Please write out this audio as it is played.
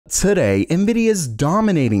Today, Nvidia's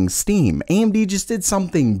dominating Steam. AMD just did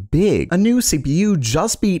something big. A new CPU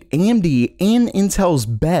just beat AMD and Intel's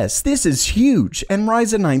best. This is huge, and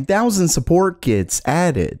Ryzen 9000 support gets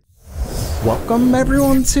added. Welcome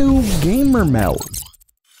everyone to Gamer Meld.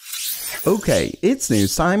 Okay, it's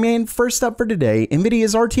news time, and first up for today,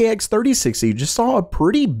 Nvidia's RTX 3060 just saw a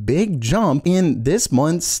pretty big jump in this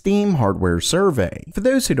month's Steam hardware survey. For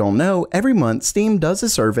those who don't know, every month Steam does a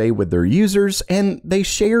survey with their users and they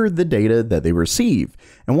share the data that they receive,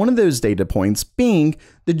 and one of those data points being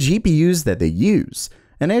the GPUs that they use.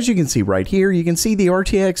 And as you can see right here, you can see the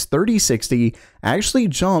RTX 3060 actually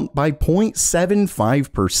jumped by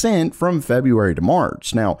 0.75% from February to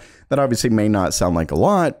March. Now, that obviously may not sound like a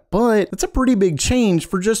lot, but it's a pretty big change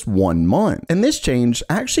for just 1 month. And this change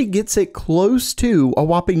actually gets it close to a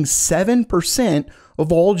whopping 7% of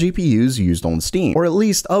all GPUs used on Steam, or at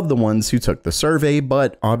least of the ones who took the survey,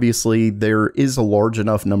 but obviously there is a large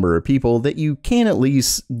enough number of people that you can at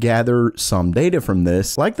least gather some data from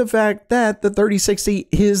this, like the fact that the 3060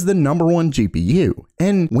 is the #1 GPU.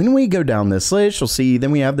 And when we go down this list, you'll see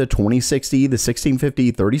then we have the 2060, the 1650,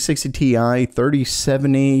 3060 Ti,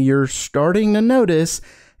 3070. You're starting to notice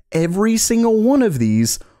every single one of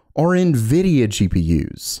these are Nvidia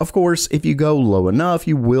GPUs. Of course, if you go low enough,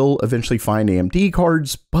 you will eventually find AMD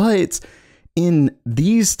cards, but in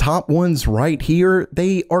these top ones right here,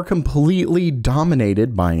 they are completely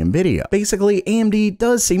dominated by Nvidia. Basically, AMD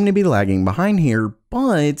does seem to be lagging behind here,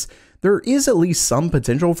 but there is at least some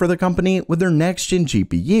potential for the company with their next-gen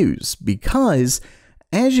GPUs, because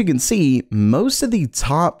as you can see, most of the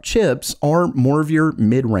top chips are more of your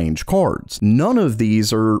mid-range cards. None of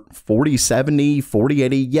these are 4070,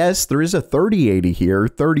 4080. Yes, there is a 3080 here,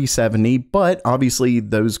 3070, but obviously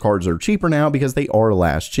those cards are cheaper now because they are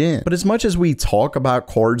last gen. But as much as we talk about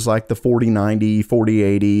cards like the 4090,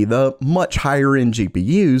 4080, the much higher end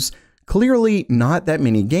GPUs, clearly not that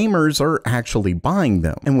many gamers are actually buying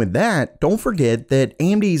them. And with that, don't forget that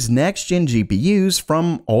AMD's next-gen GPUs,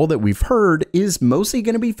 from all that we've heard, is mostly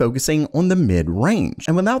going to be focusing on the mid-range.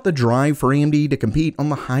 And without the drive for AMD to compete on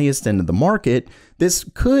the highest end of the market, this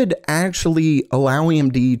could actually allow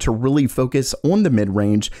AMD to really focus on the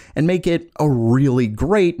mid-range and make it a really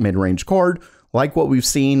great mid-range card, like what we've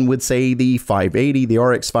seen with, say, the 580, the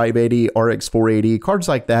RX 580, RX 480, cards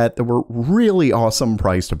like that were really awesome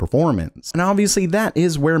price to performance. And obviously that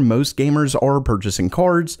is where most gamers are purchasing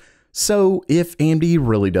cards. So if AMD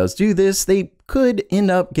really does do this, they could end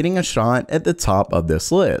up getting a shot at the top of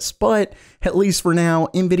this list. But at least for now,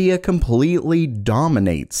 Nvidia completely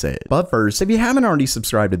dominates it. But first, if you haven't already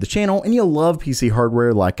subscribed to the channel and you love PC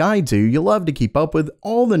hardware like I do, you love to keep up with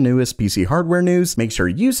all the newest PC hardware news, make sure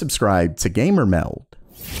you subscribe to Gamer Meld.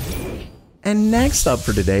 And next up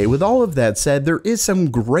for today, with all of that said, there is some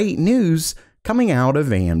great news coming out of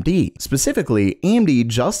AMD. Specifically, AMD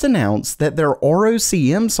just announced that their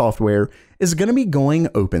ROCm software is going to be going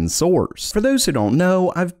open source. For those who don't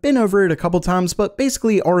know, I've been over it a couple times, but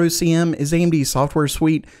basically ROCm is AMD's software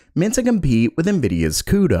suite meant to compete with Nvidia's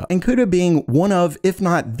CUDA. And CUDA being one of, if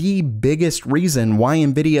not the biggest reason why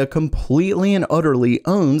Nvidia completely and utterly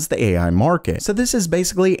owns the AI market. So this is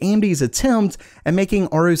basically AMD's attempt at making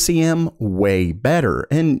ROCm way better.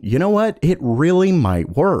 And you know what? It really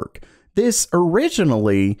might work. This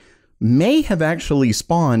originally may have actually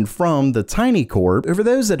spawned from the Tiny Corp. For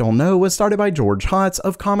those that don't know, was started by George Hotz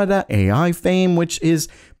of Comma.ai fame, which is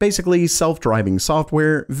basically self-driving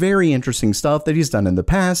software. Very interesting stuff that he's done in the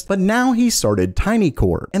past, but now he started Tiny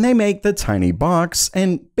Corp, and they make the Tiny Box,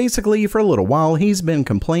 and basically for a little while he's been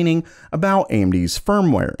complaining about AMD's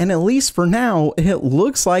firmware. And at least for now, it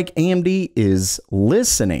looks like AMD is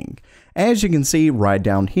listening. As you can see right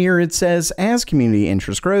down here, it says, as community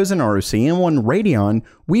interest grows in ROCm on Radeon,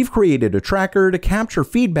 we've created a tracker to capture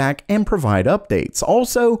feedback and provide updates.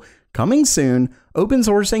 Also, coming soon, open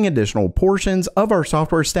sourcing additional portions of our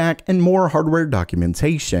software stack and more hardware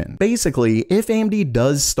documentation. Basically, if AMD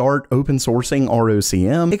does start open sourcing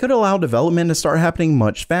ROCm, it could allow development to start happening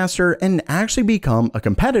much faster and actually become a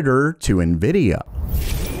competitor to Nvidia.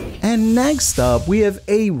 And next up, we have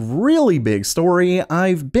a really big story.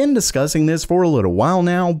 I've been discussing this for a little while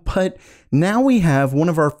now, but now we have one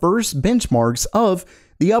of our first benchmarks of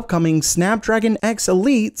the upcoming Snapdragon X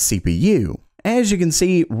Elite CPU. As you can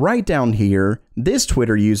see right down here, this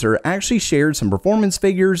Twitter user actually shared some performance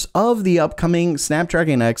figures of the upcoming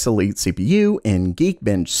Snapdragon X Elite CPU in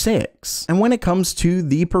Geekbench 6. And when it comes to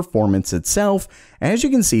the performance itself, as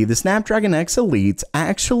you can see, the Snapdragon X Elite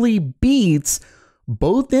actually beats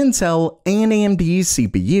both Intel and AMD's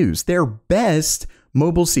CPUs, their best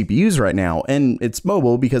mobile CPUs right now, and it's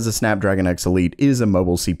mobile because the Snapdragon X Elite is a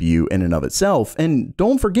mobile CPU in and of itself. And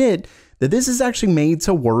don't forget that this is actually made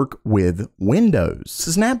to work with Windows.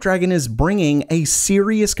 So Snapdragon is bringing a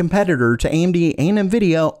serious competitor to AMD and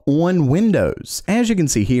Nvidia on Windows. As you can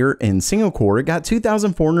see here, in single core, it got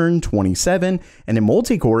 2,427, and in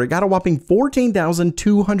multi-core, it got a whopping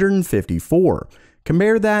 14,254.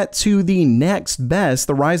 Compare that to the next best,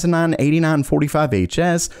 the Ryzen 9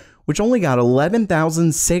 8945HS, which only got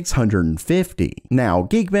 11,650. Now,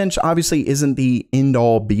 Geekbench obviously isn't the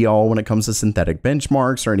end-all be-all when it comes to synthetic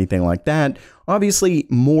benchmarks or anything like that. Obviously,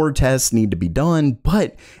 more tests need to be done,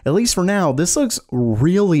 but at least for now, this looks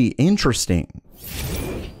really interesting.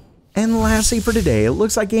 And lastly for today, it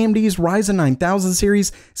looks like AMD's Ryzen 9000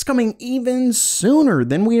 series is coming even sooner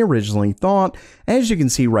than we originally thought. As you can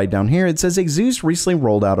see right down here, it says ASUS recently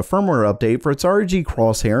rolled out a firmware update for its ROG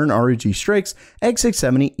Crosshair and ROG Strix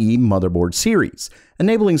X670E motherboard series,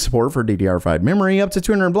 enabling support for DDR5 memory up to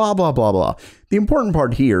 200 blah blah blah blah. The important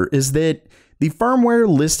part here is that the firmware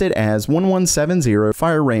listed as 1170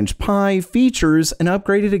 Fire Range Pi features an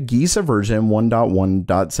upgraded Giza version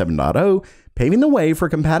 1.1.7.0, paving the way for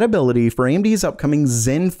compatibility for AMD's upcoming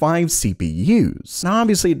Zen 5 CPUs. Now,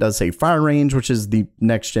 obviously, it does say Fire Range, which is the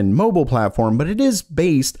next-gen mobile platform, but it is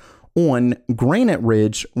based on Granite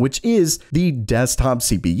Ridge, which is the desktop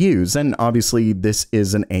CPUs. And obviously, this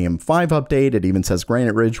is an AM5 update. It even says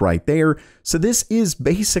Granite Ridge right there. So this is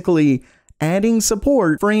basically adding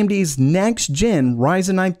support for AMD's next-gen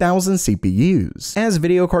Ryzen 9000 CPUs. As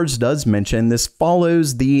video cards does mention, this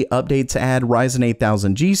follows the update to add Ryzen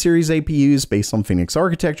 8000 G series APUs based on Phoenix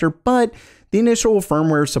architecture, but the initial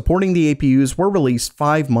firmware supporting the APUs were released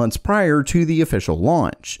 5 months prior to the official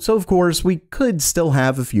launch. So of course, we could still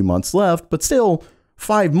have a few months left, but still,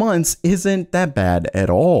 5 months isn't that bad at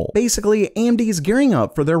all. Basically, AMD is gearing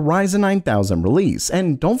up for their Ryzen 9000 release,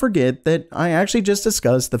 and don't forget that I actually just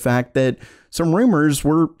discussed the fact that some rumors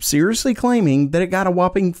were seriously claiming that it got a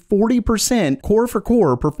whopping 40%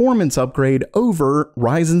 core-for-core performance upgrade over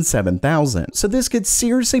Ryzen 7000. So this could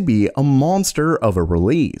seriously be a monster of a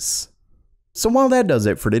release. So while that does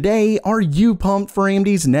it for today, are you pumped for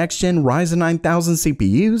AMD's next-gen Ryzen 9000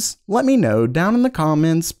 CPUs? Let me know down in the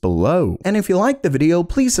comments below. And if you liked the video,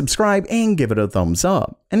 please subscribe and give it a thumbs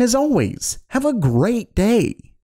up. And as always, have a great day.